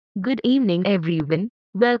Good evening, everyone.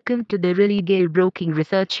 Welcome to the Religare Broking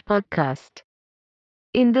Research Podcast.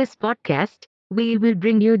 In this podcast, we will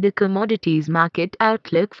bring you the commodities market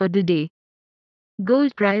outlook for the day.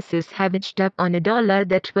 Gold prices have edged up on a dollar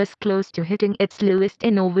that was close to hitting its lowest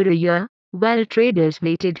in over a year, while traders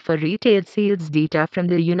waited for retail sales data from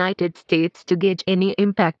the United States to gauge any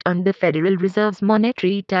impact on the Federal Reserve's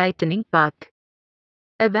monetary tightening path.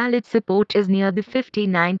 A valid support is near the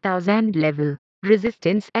 59,000 level,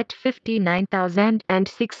 resistance at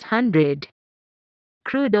 59,600.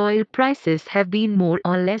 Crude oil prices have been more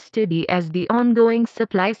or less steady as the ongoing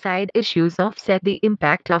supply side issues offset the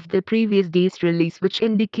impact of the previous day's release, which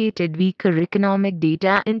indicated weaker economic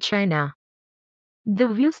data in China. The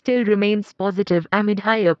view still remains positive amid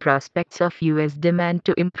higher prospects of US demand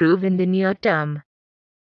to improve in the near term.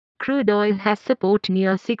 Crude oil has support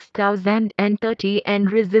near 6,030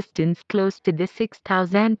 and resistance close to the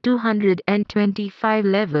 6,225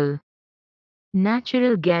 level.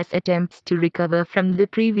 Natural gas attempts to recover from the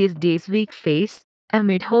previous day's weak phase,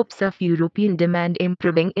 amid hopes of European demand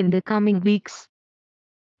improving in the coming weeks.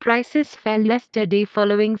 Prices fell yesterday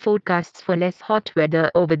following forecasts for less hot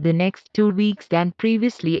weather over the next 2 weeks than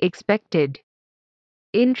previously expected.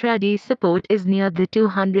 Intraday support is near the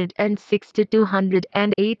 206 to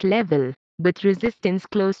 208 level, with resistance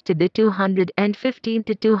close to the 215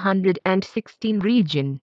 to 216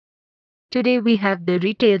 region. Today we have the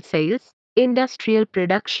retail sales, industrial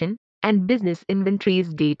production, and business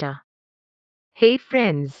inventories data. Hey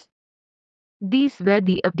friends! These were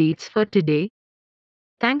the updates for today.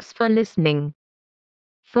 Thanks for listening.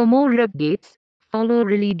 For more updates, follow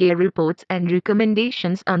Religare reports and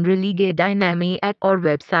recommendations on Religare Dynami at our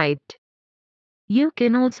website. You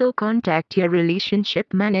can also contact your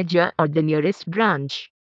relationship manager or the nearest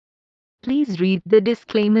branch. Please read the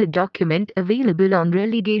disclaimer document available on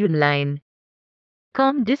Religare Online.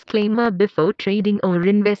 Com disclaimer before trading or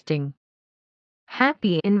investing.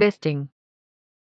 Happy investing.